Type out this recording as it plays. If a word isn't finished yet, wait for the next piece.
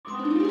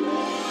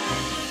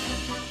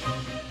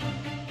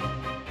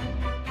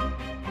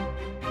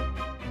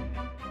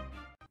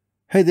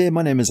Hey there,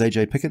 my name is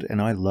AJ Pickett and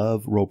I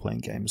love role-playing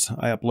games.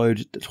 I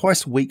upload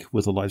twice a week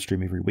with a live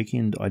stream every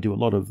weekend. I do a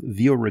lot of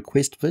viewer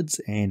request vids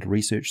and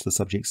research the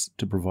subjects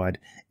to provide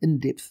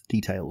in-depth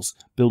details,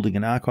 building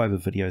an archive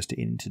of videos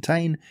to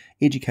entertain,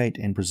 educate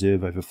and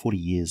preserve over 40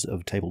 years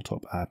of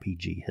tabletop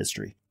RPG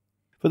history.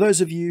 For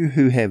those of you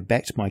who have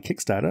backed my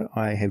Kickstarter,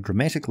 I have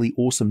dramatically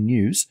awesome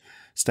news.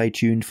 Stay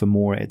tuned for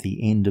more at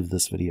the end of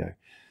this video.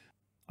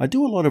 I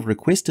do a lot of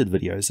requested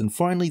videos, and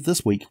finally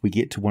this week we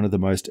get to one of the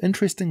most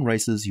interesting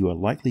races you are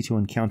likely to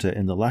encounter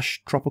in the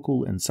lush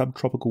tropical and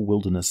subtropical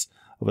wilderness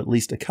of at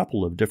least a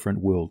couple of different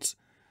worlds.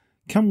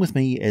 Come with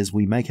me as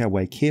we make our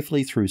way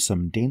carefully through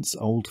some dense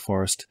old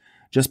forest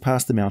just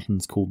past the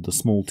mountains called the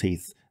Small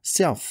Teeth,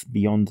 south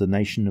beyond the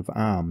nation of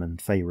Arm and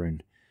Faerun.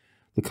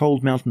 The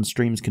cold mountain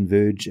streams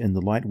converge in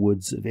the light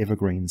woods of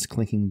evergreens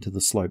clinking to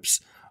the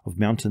slopes of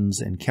mountains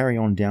and carry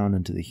on down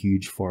into the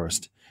huge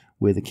forest,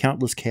 where the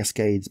countless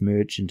cascades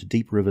merge into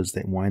deep rivers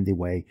that wind their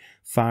way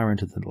far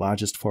into the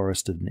largest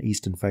forest in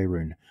eastern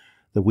Faerun,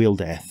 the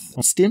wealdath.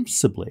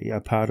 Ostensibly a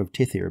part of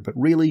tethyr, but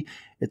really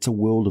it's a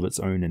world of its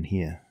own in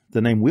here.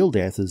 The name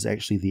wealdath is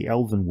actually the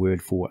elven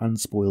word for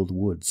unspoiled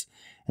woods,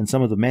 and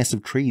some of the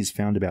massive trees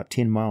found about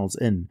 10 miles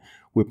in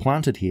were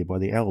planted here by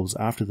the elves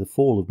after the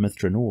fall of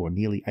Mystara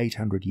nearly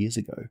 800 years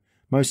ago.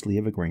 Mostly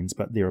evergreens,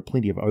 but there are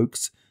plenty of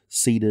oaks,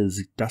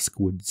 cedars,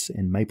 duskwoods,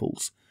 and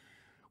maples.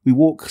 We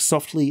walk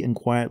softly and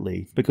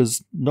quietly,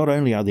 because not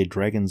only are there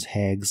dragons,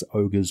 hags,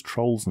 ogres,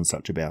 trolls and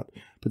such about,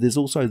 but there's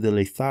also the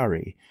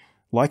Lethari,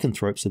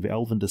 lycanthropes of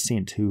elven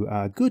descent who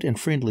are good and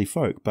friendly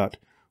folk, but,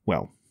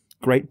 well,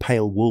 great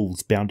pale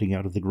wolves bounding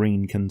out of the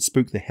green can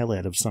spook the hell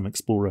out of some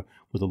explorer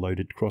with a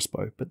loaded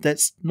crossbow, but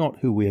that's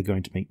not who we are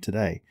going to meet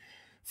today.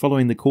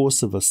 Following the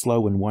course of a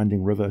slow and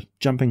winding river,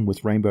 jumping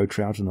with rainbow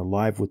trout and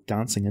alive with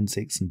dancing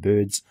insects and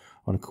birds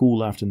on a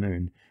cool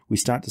afternoon, we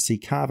start to see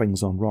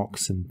carvings on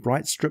rocks and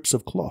bright strips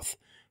of cloth,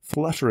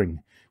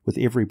 fluttering with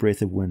every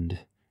breath of wind.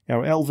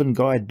 Our elven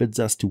guide bids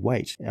us to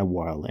wait a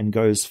while and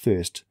goes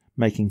first,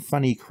 making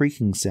funny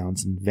creaking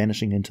sounds and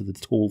vanishing into the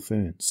tall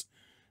ferns,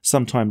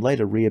 sometime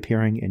later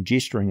reappearing and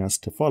gesturing us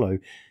to follow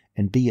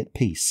and be at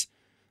peace.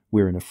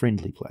 We're in a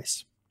friendly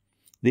place.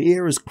 The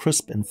air is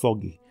crisp and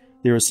foggy.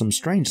 There are some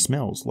strange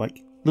smells,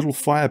 like little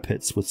fire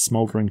pits with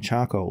smouldering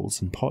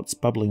charcoals and pots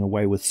bubbling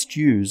away with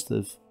stews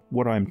of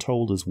what I am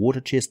told is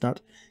water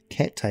chestnut,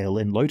 cattail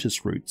and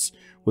lotus roots,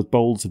 with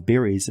bowls of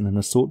berries and an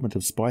assortment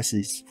of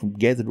spices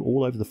gathered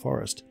all over the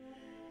forest.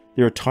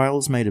 There are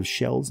tiles made of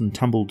shells and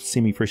tumbled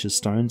semi-precious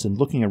stones, and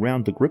looking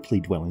around the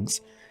Grippli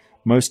dwellings,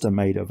 most are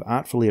made of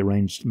artfully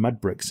arranged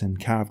mud bricks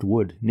and carved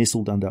wood,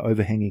 nestled under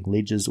overhanging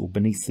ledges or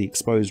beneath the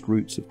exposed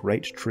roots of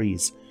great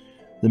trees.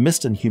 The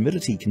mist and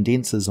humidity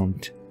condenses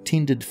on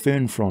tended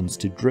fern fronds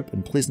to drip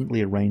in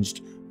pleasantly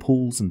arranged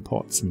pools and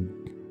pots,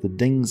 and the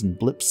dings and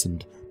blips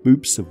and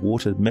boops of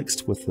water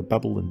mixed with the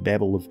bubble and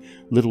babble of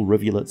little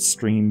rivulets,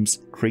 streams,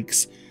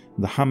 creeks,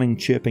 and the humming,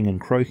 chirping and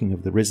croaking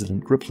of the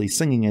resident Grippli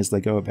singing as they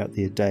go about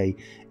their day.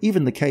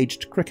 Even the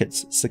caged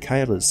crickets,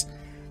 cicadas,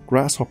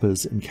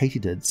 grasshoppers and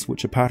katydids,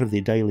 which are part of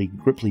their daily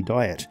Grippli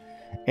diet,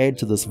 add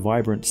to this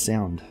vibrant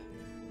sound.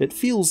 It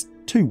feels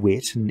too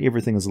wet and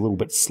everything is a little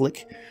bit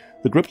slick.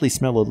 The Grippli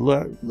smell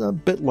a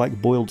bit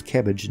like boiled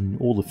cabbage, and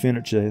all the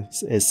furniture,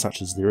 as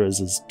such as there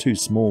is too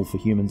small for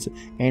humans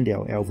and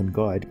our elven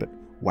guide, but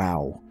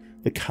wow,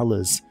 the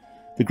colours.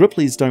 The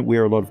Gripplis don't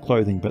wear a lot of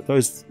clothing, but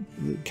those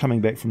coming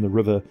back from the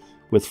river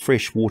with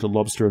fresh water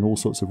lobster and all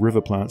sorts of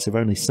river plants have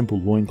only simple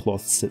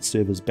loincloths that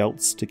serve as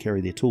belts to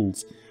carry their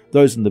tools.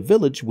 Those in the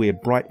village wear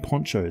bright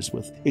ponchos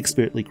with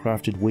expertly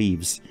crafted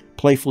weaves,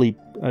 playfully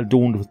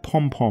adorned with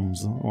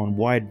pom-poms on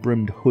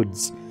wide-brimmed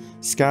hoods.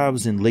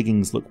 Scarves and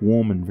leggings look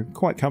warm and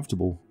quite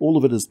comfortable. All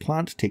of it is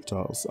plant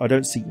textiles. I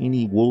don't see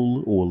any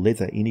wool or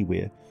leather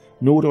anywhere,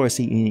 nor do I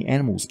see any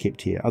animals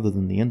kept here other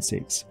than the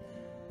insects.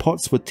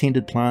 Pots with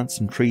tended plants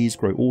and trees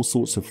grow all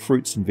sorts of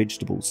fruits and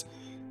vegetables.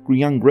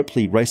 Young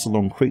Grippli race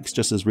along creeks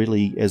just as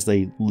readily as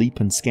they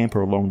leap and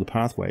scamper along the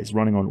pathways,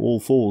 running on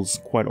all fours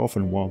quite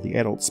often while the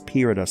adults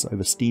peer at us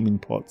over steaming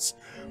pots,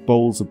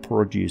 bowls of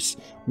produce,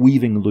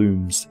 weaving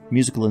looms,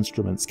 musical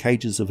instruments,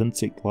 cages of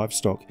insect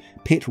livestock,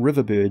 pet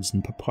river birds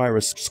and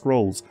papyrus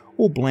scrolls,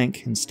 all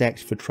blank and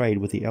stacked for trade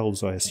with the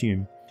elves, I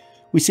assume.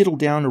 We settle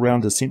down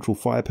around a central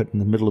fire pit in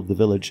the middle of the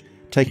village,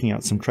 taking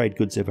out some trade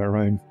goods of our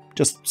own,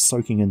 just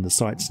soaking in the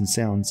sights and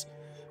sounds.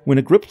 When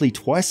a Grippli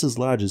twice as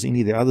large as any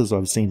of the others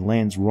I've seen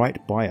lands right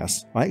by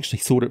us, I actually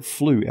thought it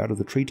flew out of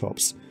the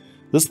treetops.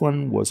 This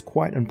one was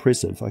quite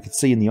impressive. I could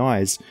see in the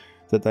eyes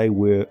that they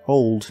were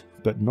old,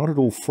 but not at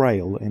all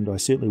frail, and I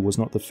certainly was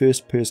not the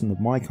first person of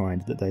my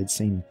kind that they had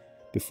seen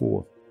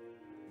before.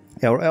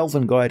 Our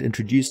elven guide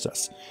introduced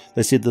us.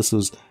 They said this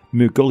was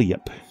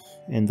Murgulyip,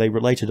 and they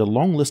related a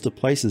long list of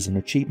places and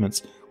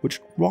achievements which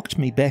rocked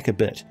me back a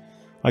bit.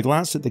 I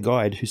glanced at the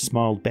guide, who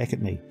smiled back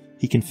at me.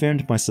 He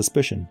confirmed my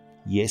suspicion.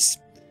 Yes,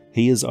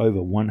 he is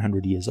over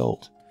 100 years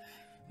old.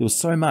 There was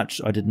so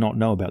much I did not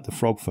know about the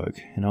frog folk,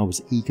 and I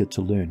was eager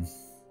to learn.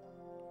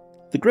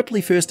 The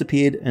Grippli first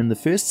appeared in the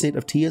first set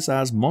of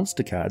TSR's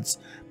monster cards,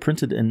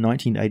 printed in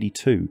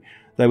 1982.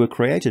 They were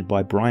created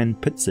by Brian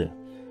Pitzer.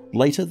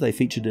 Later, they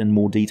featured in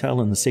more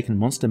detail in the second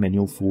monster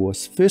manual for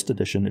 1st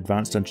edition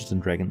Advanced Dungeons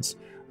 & Dragons.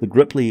 The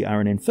Grippli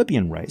are an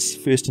amphibian race,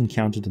 first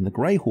encountered in the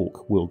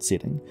Greyhawk world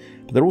setting,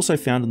 but they're also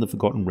found in the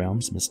Forgotten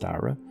Realms,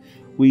 Mystara.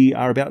 We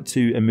are about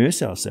to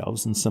immerse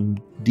ourselves in some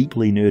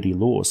deeply nerdy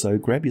lore, so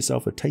grab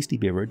yourself a tasty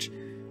beverage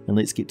and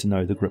let's get to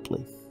know the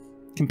Grippli.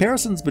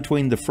 Comparisons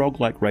between the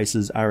frog-like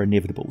races are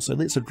inevitable, so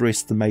let's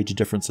address the major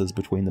differences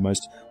between the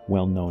most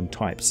well-known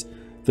types.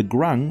 The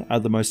grung are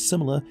the most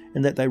similar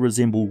in that they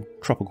resemble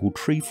tropical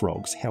tree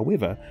frogs.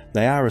 However,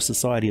 they are a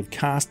society of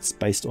castes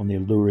based on their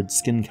lurid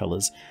skin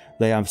colours.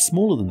 They are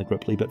smaller than the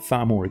Grippli but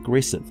far more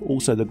aggressive.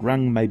 Also, the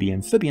grung may be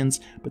amphibians,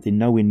 but they're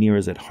nowhere near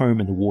as at home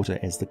in the water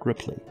as the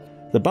Grippli.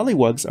 The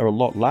bullywugs are a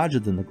lot larger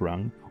than the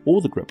grung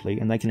or the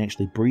Grippli, and they can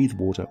actually breathe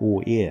water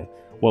or air,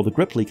 while the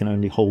Grippli can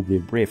only hold their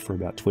breath for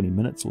about 20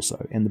 minutes or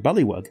so, and the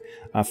bullywug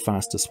are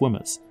faster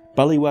swimmers.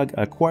 Bullywug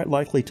are quite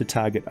likely to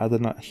target other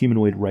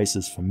humanoid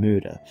races for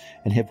murder,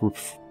 and have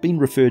been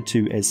referred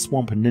to as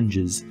swamp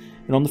ninjas,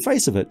 and on the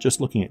face of it, just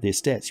looking at their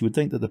stats, you would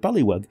think that the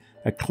bullywug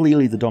are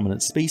clearly the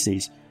dominant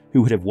species,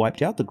 who would have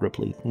wiped out the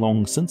Grippli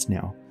long since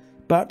now.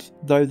 But,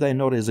 though they're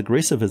not as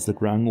aggressive as the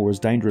grung or as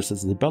dangerous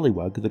as the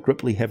bullywug, the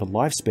Grippli have a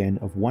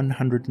lifespan of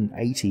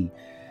 180,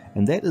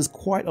 and that is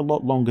quite a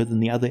lot longer than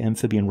the other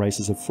amphibian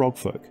races of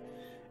frogfolk.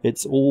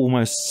 It's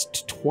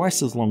almost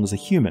twice as long as a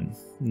human,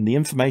 and the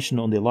information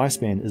on their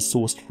lifespan is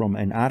sourced from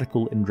an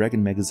article in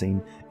Dragon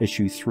Magazine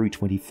issue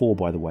 324,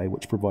 by the way,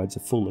 which provides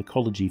a full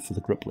ecology for the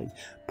Grippli.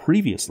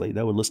 Previously,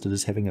 they were listed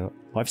as having a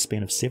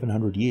lifespan of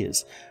 700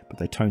 years, but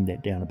they toned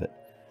that down a bit.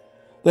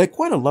 They're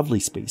quite a lovely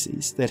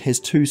species that has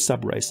two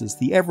sub-races.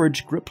 The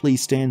average Grippli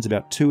stands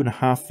about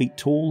 2.5 feet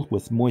tall,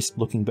 with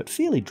moist-looking but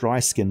fairly dry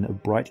skin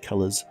of bright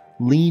colours,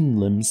 lean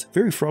limbs,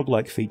 very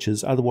frog-like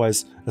features,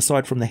 otherwise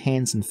aside from the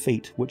hands and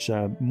feet, which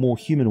are more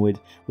humanoid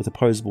with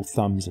opposable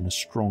thumbs and a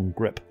strong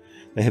grip.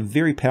 They have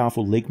very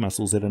powerful leg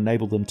muscles that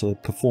enable them to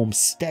perform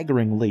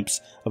staggering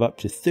leaps of up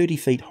to 30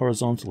 feet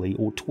horizontally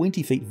or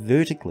 20 feet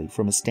vertically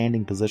from a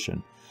standing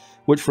position,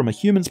 which from a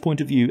human's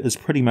point of view is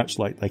pretty much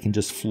like they can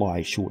just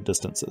fly short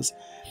distances.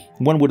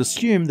 One would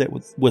assume that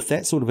with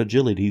that sort of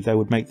agility they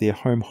would make their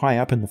home high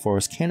up in the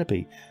forest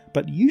canopy,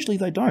 but usually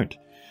they don't.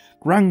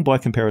 Grung, by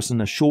comparison,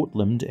 are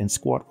short-limbed and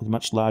squat with a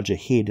much larger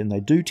head, and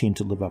they do tend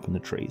to live up in the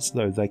trees,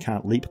 though they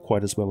can't leap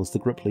quite as well as the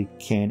Grippli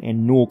can,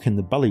 and nor can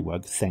the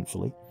bullywug,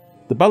 thankfully.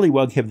 The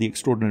bullywug have the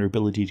extraordinary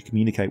ability to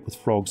communicate with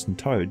frogs and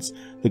toads.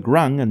 The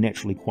grung are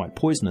naturally quite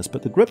poisonous,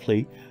 but the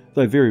Grippli,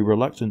 though very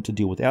reluctant to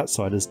deal with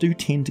outsiders, do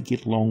tend to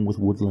get along with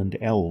woodland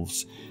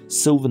elves,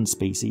 sylvan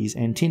species,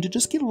 and tend to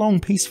just get along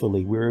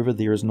peacefully wherever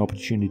there is an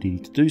opportunity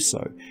to do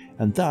so,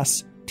 and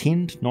thus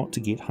tend not to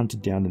get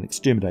hunted down and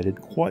exterminated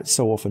quite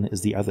so often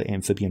as the other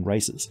amphibian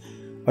races.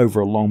 Over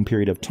a long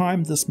period of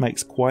time, this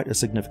makes quite a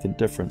significant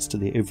difference to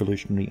their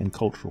evolutionary and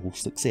cultural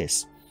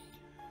success.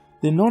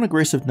 Their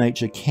non-aggressive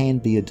nature can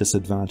be a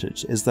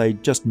disadvantage, as they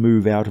just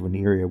move out of an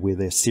area where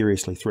they're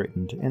seriously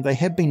threatened, and they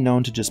have been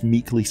known to just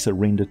meekly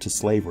surrender to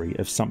slavery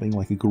if something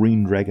like a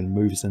green dragon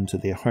moves into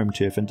their home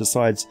turf and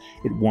decides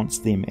it wants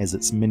them as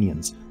its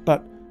minions.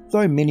 But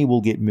though many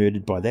will get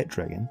murdered by that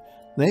dragon,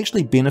 they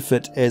actually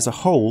benefit as a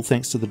whole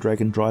thanks to the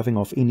dragon driving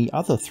off any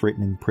other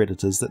threatening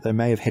predators that they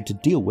may have had to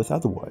deal with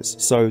otherwise,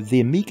 so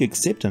their meek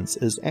acceptance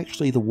is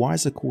actually the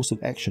wiser course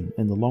of action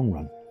in the long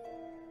run.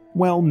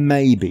 Well,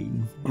 maybe.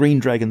 Green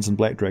dragons and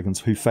black dragons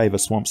who favour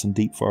swamps and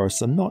deep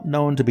forests are not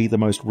known to be the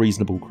most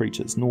reasonable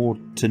creatures, nor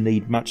to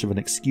need much of an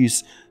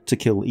excuse to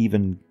kill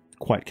even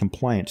quite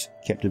compliant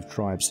captive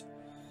tribes.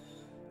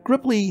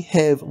 Grippli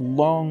have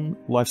long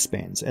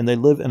lifespans, and they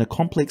live in a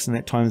complex and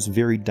at times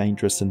very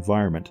dangerous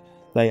environment.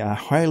 They are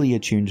highly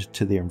attuned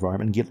to their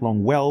environment and get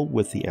along well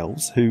with the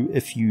elves, who,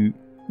 if you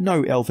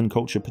know elven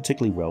culture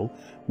particularly well,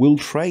 will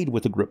trade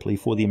with the Grippli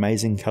for the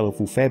amazing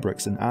colourful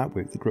fabrics and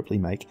artwork the Grippli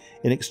make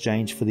in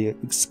exchange for the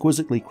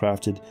exquisitely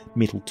crafted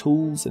metal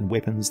tools and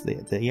weapons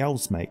that the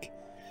elves make,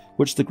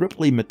 which the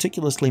Grippli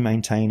meticulously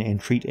maintain and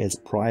treat as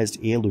prized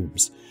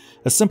heirlooms.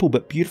 A simple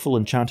but beautiful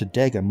enchanted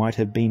dagger might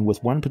have been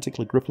with one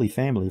particular Grippli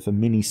family for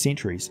many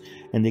centuries,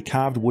 and their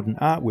carved wooden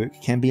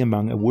artwork can be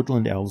among a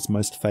woodland elf's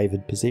most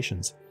favoured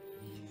possessions.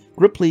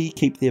 Grippli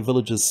keep their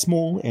villages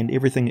small and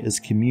everything is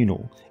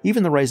communal,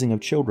 even the raising of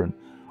children.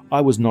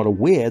 I was not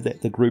aware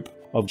that the group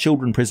of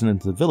children present in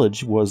the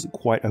village was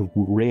quite a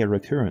rare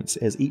occurrence,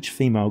 as each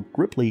female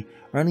Grippli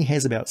only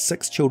has about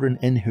 6 children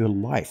in her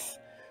life.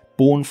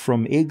 Born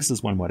from eggs,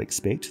 as one might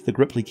expect, the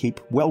Grippli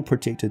keep well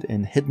protected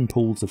in hidden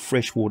pools of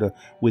fresh water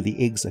where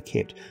the eggs are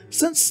kept.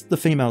 Since the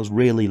females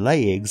rarely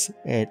lay eggs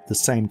at the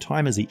same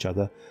time as each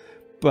other,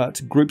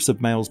 but groups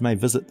of males may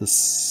visit the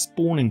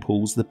spawning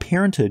pools, the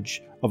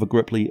parentage of a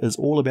Grippli is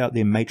all about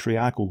their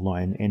matriarchal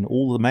line, and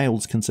all the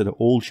males consider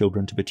all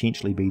children to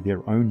potentially be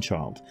their own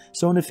child.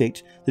 So in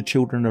effect, the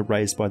children are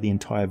raised by the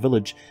entire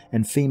village,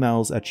 and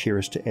females are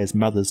cherished as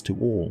mothers to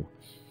all.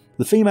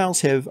 The females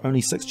have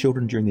only 6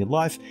 children during their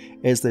life,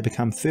 as they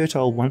become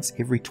fertile once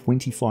every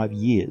 25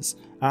 years,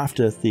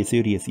 after their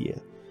 30th year.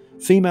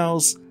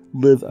 Females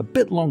live a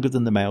bit longer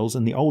than the males,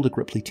 and the older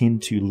Grippli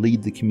tend to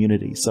lead the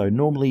community, so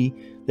normally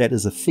that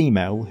is a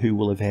female who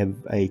will have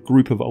a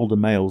group of older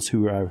males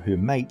who are her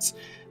mates,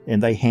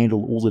 and they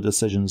handle all the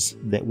decisions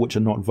which are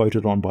not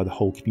voted on by the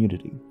whole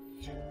community.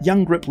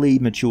 Young Grippli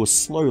mature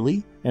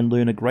slowly and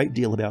learn a great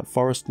deal about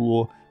forest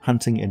lore,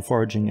 hunting and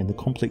foraging, and the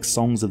complex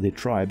songs of their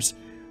tribes.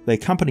 They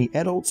accompany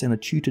adults and are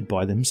tutored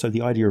by them, so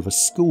the idea of a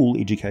school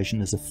education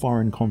is a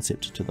foreign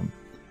concept to them.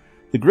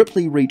 The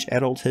Grippli reach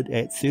adulthood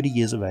at 30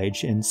 years of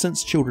age, and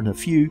since children are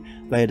few,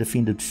 they are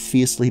defended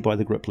fiercely by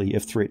the Grippli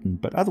if threatened,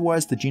 but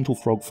otherwise the gentle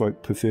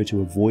frogfolk prefer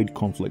to avoid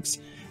conflicts,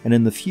 and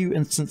in the few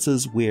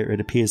instances where it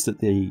appears that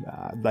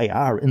they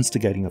are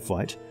instigating a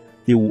fight,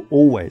 there will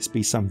always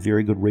be some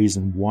very good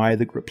reason why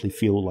the Grippli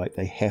feel like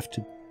they have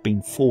to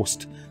been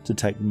forced to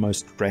take the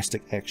most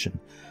drastic action,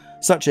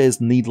 such as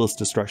needless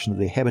destruction of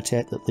their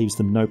habitat that leaves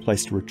them no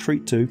place to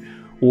retreat to,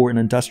 or an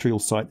industrial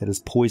site that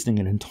is poisoning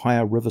an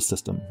entire river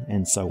system,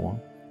 and so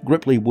on.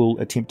 Grippli will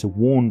attempt to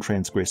warn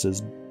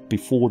transgressors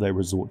before they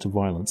resort to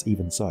violence,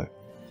 even so.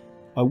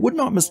 I would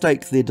not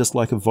mistake their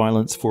dislike of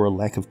violence for a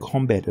lack of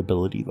combat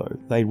ability though.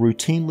 They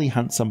routinely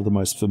hunt some of the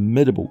most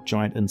formidable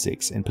giant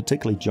insects, and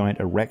particularly giant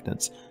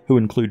arachnids, who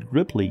include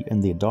Grippli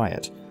in their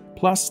diet.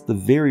 Plus, the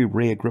very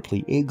rare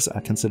Grippli eggs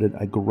are considered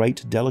a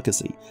great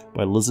delicacy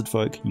by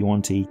lizardfolk,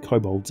 yuan-ti,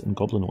 kobolds and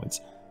goblinoids,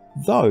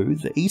 though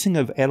the eating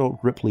of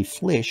adult Grippli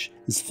flesh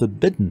is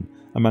forbidden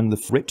among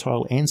the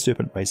reptile and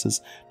serpent races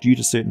due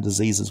to certain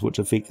diseases which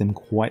affect them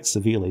quite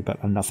severely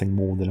but are nothing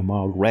more than a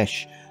mild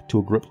rash to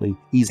a Grippli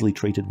easily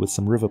treated with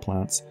some river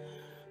plants.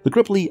 The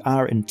Grippli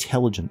are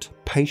intelligent,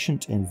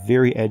 patient and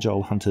very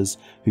agile hunters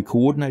who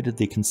coordinated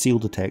their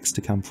concealed attacks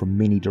to come from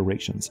many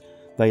directions.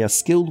 They are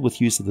skilled with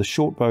use of the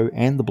short bow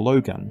and the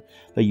blowgun.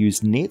 They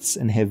use nets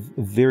and have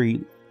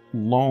very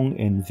long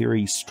and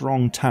very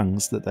strong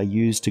tongues that they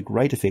use to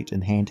great effect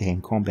in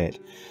hand-to-hand combat,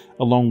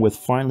 along with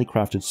finely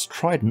crafted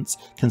tridents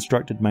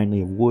constructed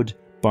mainly of wood,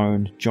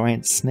 bone,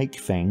 giant snake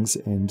fangs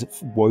and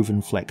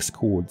woven flax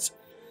cords.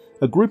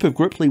 A group of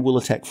Grippli will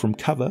attack from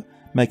cover,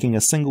 making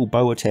a single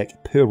bow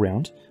attack per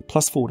round,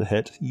 +4 to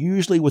hit,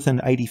 usually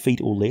within 80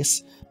 feet or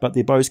less, but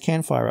their bows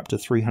can fire up to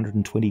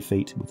 320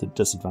 feet with a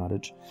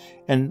disadvantage.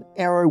 An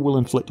arrow will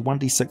inflict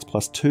 1d6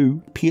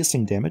 +2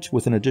 piercing damage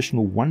with an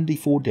additional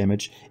 1d4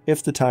 damage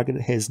if the target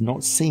has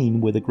not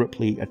seen where the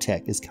Grippli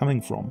attack is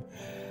coming from.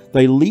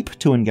 They leap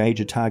to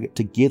engage a target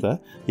together,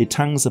 their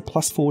tongues are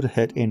 +4 to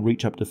hit and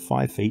reach up to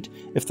 5 feet.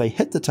 If they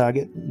hit the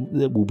target,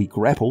 it will be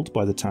grappled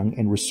by the tongue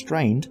and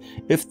restrained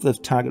if the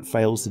target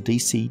fails the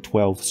DC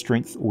 12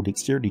 strength or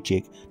dexterity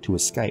check to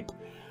escape.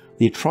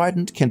 Their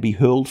trident can be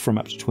hurled from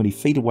up to 20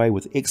 feet away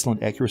with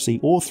excellent accuracy,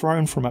 or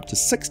thrown from up to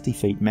 60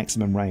 feet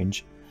maximum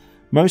range.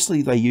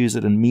 Mostly they use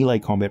it in melee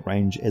combat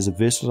range as a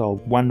versatile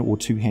 1 or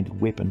 2-handed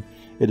weapon.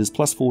 It is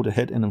 +4 to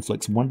hit and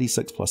inflicts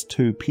 1d6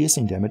 +2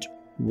 piercing damage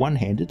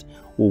one-handed,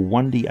 or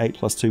 1d8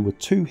 +2 with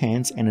 2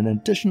 hands, and an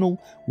additional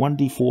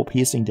 1d4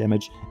 piercing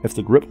damage if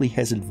the Grippli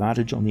has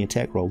advantage on the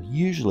attack roll,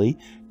 usually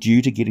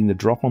due to getting the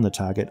drop on the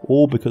target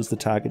or because the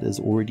target is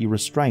already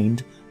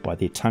restrained by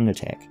their tongue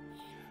attack.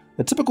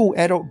 A typical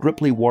adult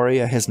Grippli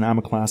warrior has an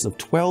armor class of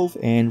 12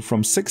 and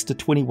from 6 to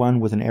 21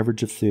 with an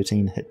average of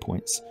 13 hit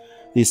points.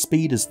 Their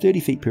speed is 30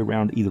 feet per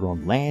round either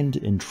on land,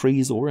 in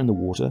trees or in the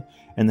water,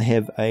 and they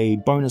have a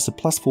bonus of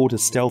 +4 to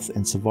stealth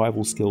and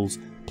survival skills,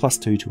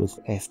 +2 to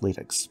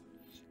athletics.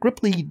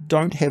 Grippli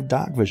don't have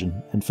dark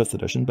vision in 5th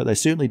edition, but they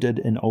certainly did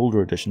in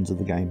older editions of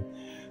the game.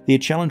 Their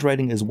challenge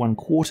rating is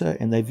 1/4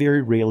 and they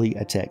very rarely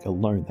attack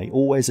alone. They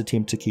always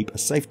attempt to keep a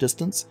safe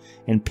distance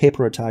and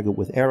pepper a target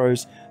with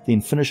arrows,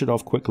 then finish it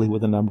off quickly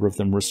with a number of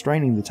them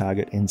restraining the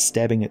target and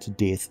stabbing it to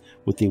death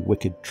with their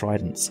wicked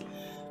tridents.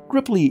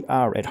 Grippli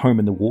are at home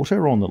in the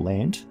water or on the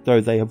land, though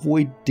they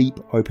avoid deep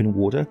open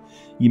water.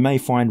 You may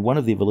find one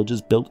of their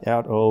villages built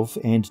out of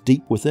and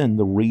deep within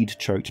the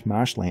reed-choked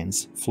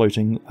marshlands.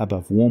 Floating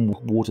above warm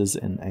waters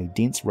in a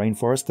dense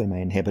rainforest, they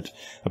may inhabit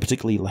a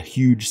particularly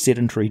huge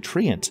sedentary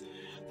treant.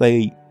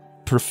 They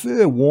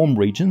prefer warm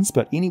regions,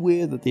 but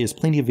anywhere that there's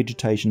plenty of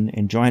vegetation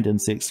and giant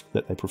insects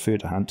that they prefer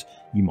to hunt,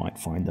 you might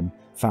find them,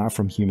 far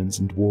from humans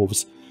and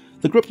dwarves.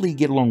 The Grippli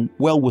get along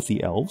well with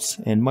the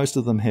elves, and most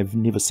of them have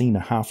never seen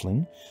a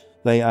halfling.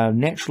 They are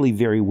naturally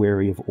very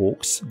wary of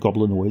orcs,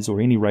 goblinoids,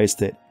 or any race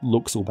that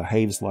looks or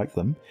behaves like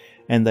them,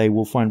 and they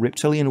will find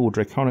reptilian or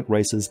draconic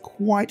races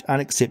quite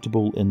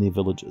unacceptable in their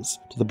villages,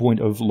 to the point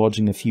of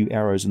lodging a few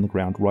arrows in the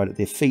ground right at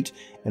their feet,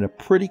 and a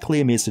pretty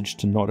clear message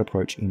to not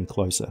approach any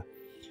closer.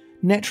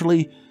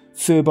 Naturally,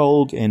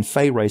 Furbolg and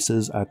Fey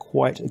races are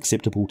quite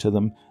acceptable to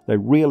them. They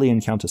rarely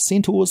encounter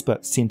centaurs,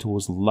 but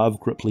centaurs love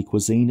Grippli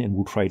cuisine and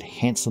will trade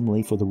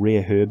handsomely for the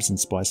rare herbs and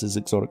spices,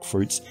 exotic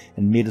fruits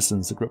and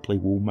medicines the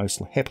Grippli will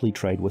most happily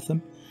trade with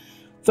them.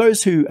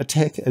 Those who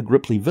attack a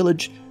Grippli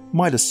village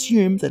might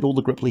assume that all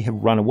the Grippli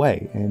have run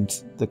away and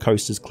the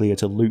coast is clear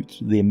to loot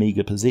their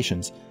meagre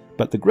possessions.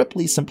 but the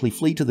Grippli simply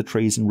flee to the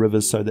trees and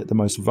rivers so that the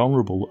most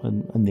vulnerable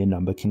in their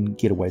number can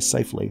get away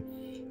safely.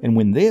 And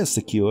when they're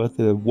secure,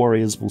 the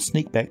warriors will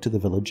sneak back to the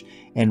village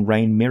and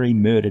rain merry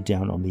murder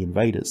down on the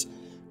invaders.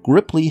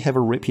 Grippli have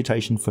a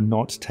reputation for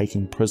not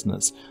taking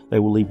prisoners. They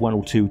will leave one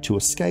or two to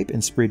escape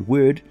and spread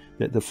word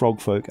that the frog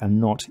folk are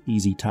not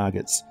easy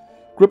targets.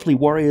 Grippli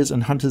warriors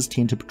and hunters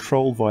tend to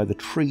patrol via the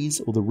trees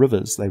or the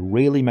rivers. They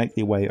rarely make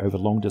their way over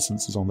long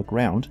distances on the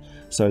ground,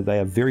 so they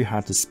are very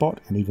hard to spot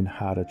and even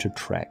harder to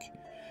track.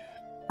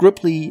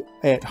 Grippli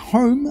at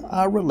home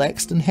are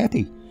relaxed and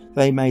happy.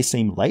 They may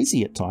seem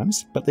lazy at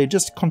times, but they're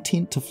just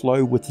content to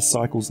flow with the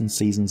cycles and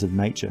seasons of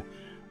nature.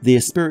 Their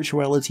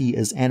spirituality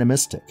is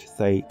animistic.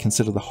 They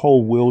consider the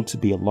whole world to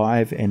be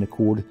alive and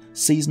accord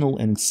seasonal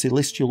and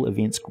celestial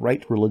events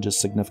great religious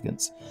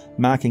significance,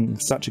 marking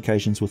such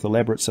occasions with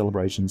elaborate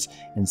celebrations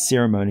and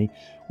ceremony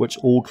which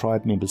all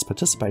tribe members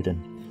participate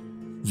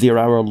in. There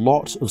are a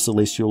lot of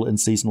celestial and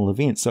seasonal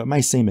events, so it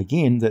may seem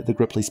again that the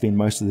Grippli spend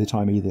most of their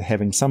time either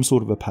having some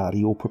sort of a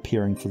party or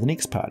preparing for the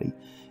next party,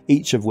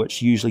 each of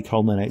which usually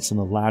culminates in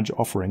a large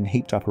offering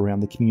heaped up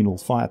around the communal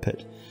fire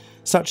pit,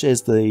 such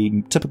as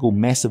the typical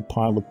massive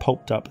pile of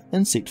pulped up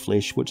insect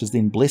flesh which is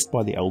then blessed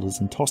by the elders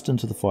and tossed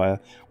into the fire,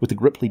 with the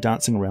Grippli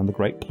dancing around the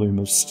great plume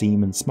of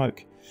steam and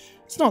smoke.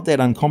 It's not that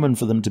uncommon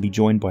for them to be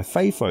joined by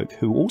fae folk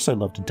who also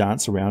love to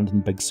dance around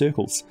in big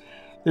circles.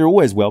 They're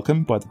always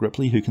welcomed by the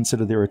Grippli, who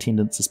consider their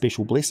attendance a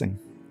special blessing.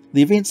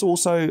 The event's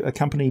also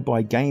accompanied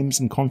by games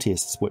and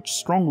contests which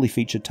strongly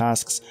feature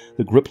tasks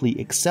the Grippli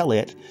excel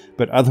at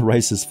but other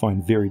races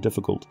find very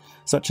difficult,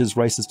 such as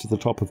races to the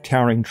top of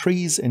towering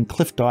trees and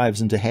cliff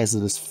dives into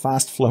hazardous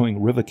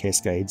fast-flowing river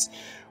cascades,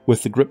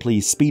 with the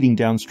Grippli speeding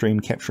downstream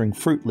capturing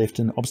fruit left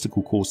in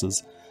obstacle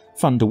courses.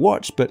 Fun to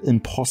watch, but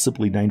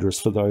impossibly dangerous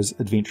for those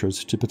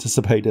adventurers to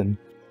participate in.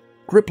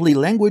 Grippli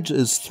language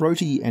is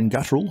throaty and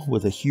guttural,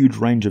 with a huge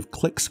range of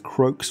clicks,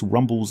 croaks,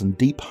 rumbles and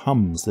deep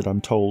hums that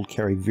I'm told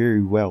carry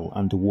very well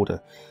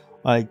underwater.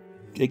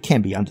 It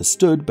can be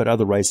understood, but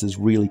other races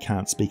really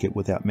can't speak it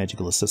without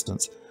magical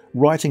assistance.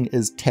 Writing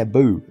is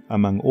taboo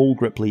among all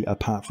Grippli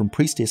apart from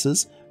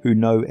priestesses, who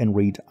know and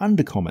read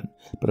Undercommon,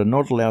 but are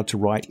not allowed to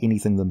write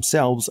anything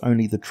themselves.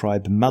 Only the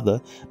tribe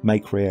mother may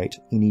create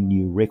any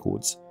new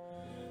records.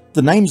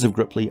 The names of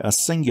Grippli are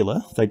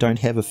singular, they don't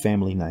have a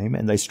family name,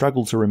 and they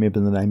struggle to remember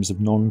the names of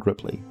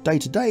non-Grippli. Day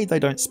to day, they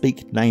don't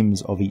speak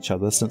names of each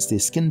other since their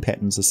skin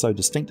patterns are so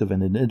distinctive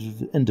and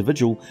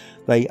individual.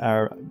 They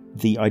are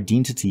the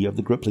identity of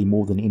the Grippli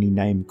more than any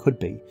name could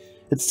be.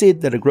 It's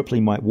said that a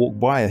Grippli might walk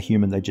by a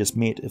human they just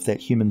met if that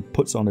human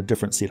puts on a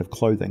different set of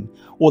clothing,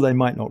 or they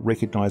might not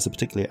recognise a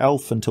particular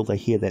elf until they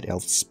hear that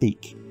elf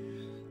speak.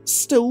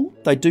 Still,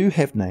 they do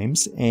have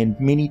names, and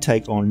many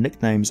take on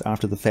nicknames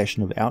after the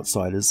fashion of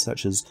outsiders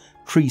such as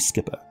Tree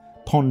Skipper,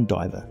 Pond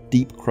Diver,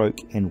 Deep Croak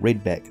and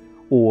Redback,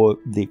 or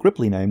their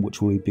Grippli name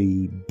which will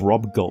be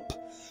Brobgulp,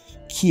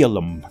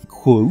 Kielum,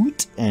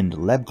 Quoot and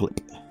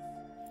Labglip.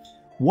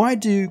 Why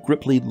do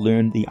Grippli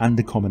learn the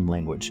Undercommon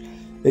language?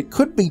 It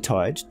could be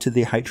tied to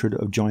their hatred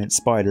of giant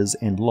spiders,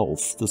 and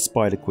Lolth, the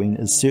Spider Queen,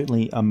 is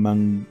certainly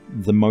among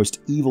the most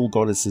evil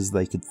goddesses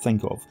they could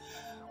think of,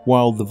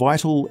 while the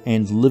vital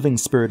and living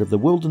spirit of the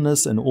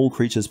wilderness and all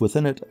creatures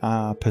within it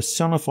are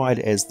personified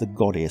as the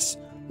goddess.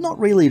 Not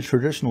really a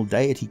traditional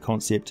deity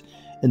concept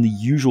in the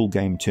usual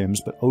game terms,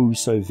 but oh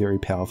so very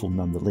powerful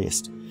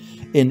nonetheless.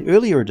 In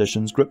earlier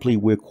editions, Grippli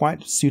were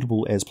quite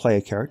suitable as player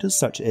characters,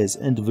 such as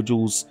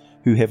individuals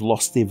who have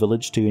lost their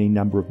village to any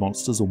number of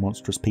monsters or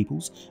monstrous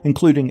peoples,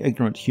 including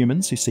ignorant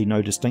humans who see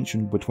no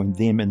distinction between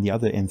them and the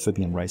other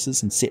amphibian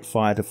races and set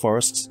fire to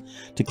forests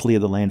to clear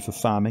the land for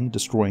farming,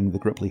 destroying the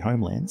Grippli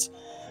homelands.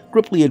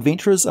 Grippli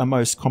adventurers are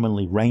most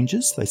commonly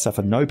rangers. They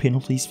suffer no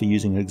penalties for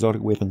using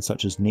exotic weapons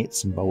such as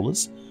nets and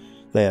bolas.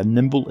 They are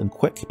nimble and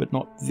quick, but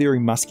not very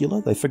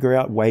muscular. They figure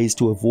out ways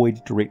to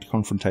avoid direct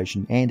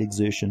confrontation and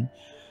exertion.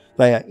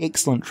 They are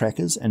excellent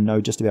trackers and know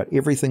just about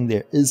everything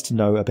there is to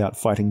know about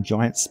fighting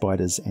giant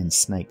spiders and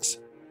snakes.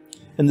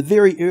 In the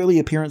very early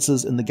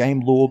appearances in the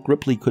game lore,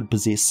 Grippli could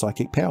possess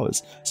psychic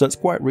powers, so it's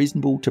quite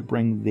reasonable to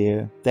bring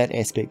that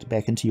aspect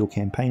back into your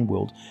campaign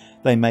world.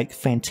 They make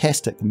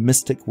fantastic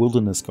mystic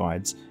wilderness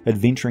guides,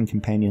 adventuring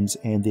companions,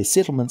 and their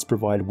settlements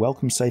provide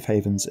welcome safe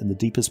havens in the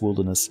deepest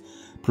wilderness,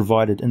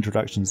 provided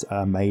introductions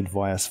are made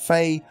via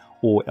fae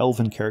or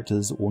elven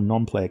characters or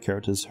non-player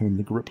characters whom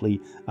the Grippli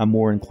are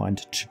more inclined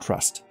to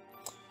trust.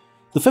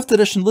 The 5th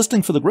edition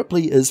listing for the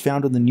Grippli is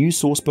found in the new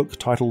sourcebook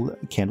titled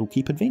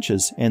Candlekeep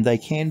Adventures, and they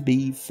can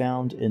be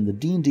found in the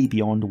D&D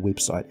Beyond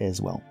website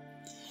as well.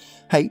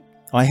 Hey,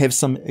 I have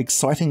some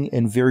exciting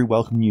and very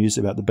welcome news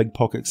about the Big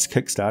Pockets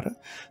Kickstarter.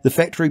 The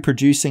factory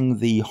producing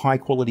the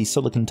high-quality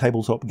silicon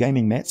tabletop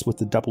gaming mats with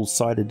the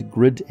double-sided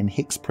grid and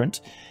hex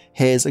print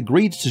has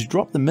agreed to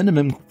drop the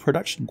minimum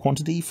production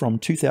quantity from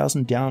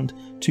 2,000 down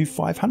to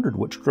 500,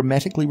 which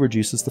dramatically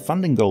reduces the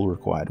funding goal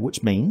required,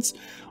 which means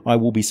I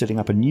will be setting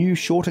up a new,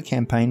 shorter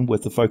campaign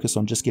with the focus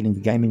on just getting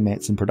the gaming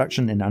mats in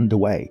production and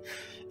underway.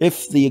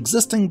 If the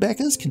existing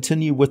backers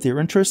continue with their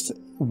interest,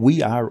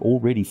 we are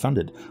already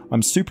funded.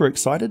 I'm super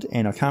excited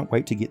and I can't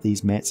wait to get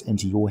these mats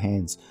into your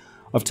hands.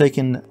 I've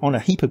taken on a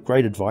heap of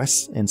great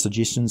advice and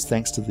suggestions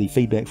thanks to the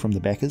feedback from the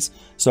backers,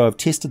 so I've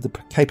tested the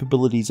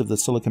capabilities of the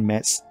silicon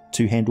mats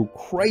to handle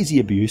crazy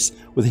abuse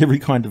with every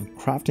kind of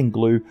crafting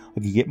glue I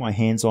could get my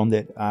hands on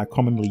that are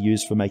commonly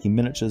used for making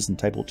miniatures and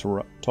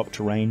tabletop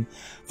terrain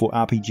for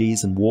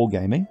RPGs and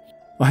wargaming.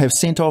 I have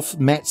sent off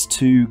mats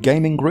to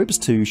gaming groups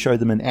to show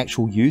them in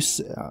actual use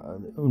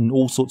in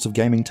all sorts of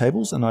gaming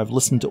tables, and I've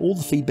listened to all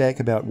the feedback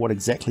about what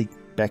exactly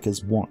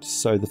backers want.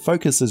 So the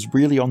focus is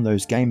really on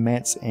those game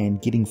mats and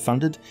getting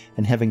funded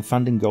and having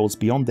funding goals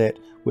beyond that,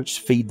 which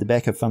feed the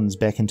backer funds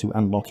back into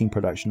unlocking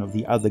production of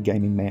the other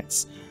gaming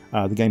mats,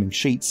 the gaming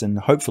sheets, and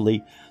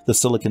hopefully the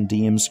silicon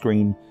DM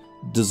screen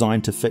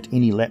designed to fit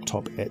any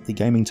laptop at the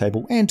gaming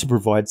table and to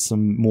provide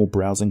some more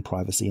browsing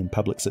privacy in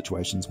public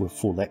situations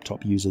for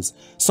laptop users.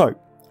 So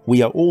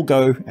we are all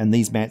go, and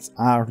these mats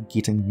are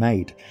getting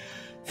made.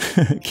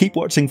 Keep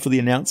watching for the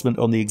announcement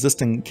on the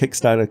existing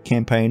Kickstarter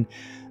campaign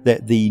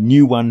that the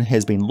new one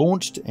has been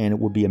launched, and it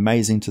would be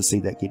amazing to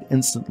see that get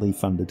instantly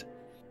funded.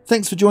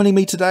 Thanks for joining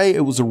me today.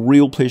 It was a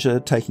real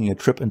pleasure taking a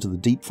trip into the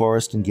deep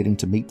forest and getting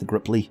to meet the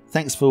Grippli.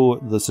 Thanks for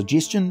the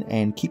suggestion,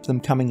 and keep them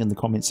coming in the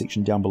comment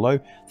section down below.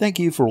 Thank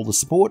you for all the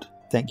support.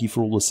 Thank you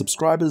for all the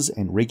subscribers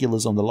and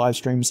regulars on the live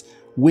streams.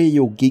 Wear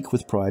your geek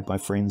with pride, my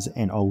friends,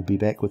 and I will be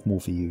back with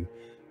more for you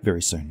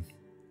very soon.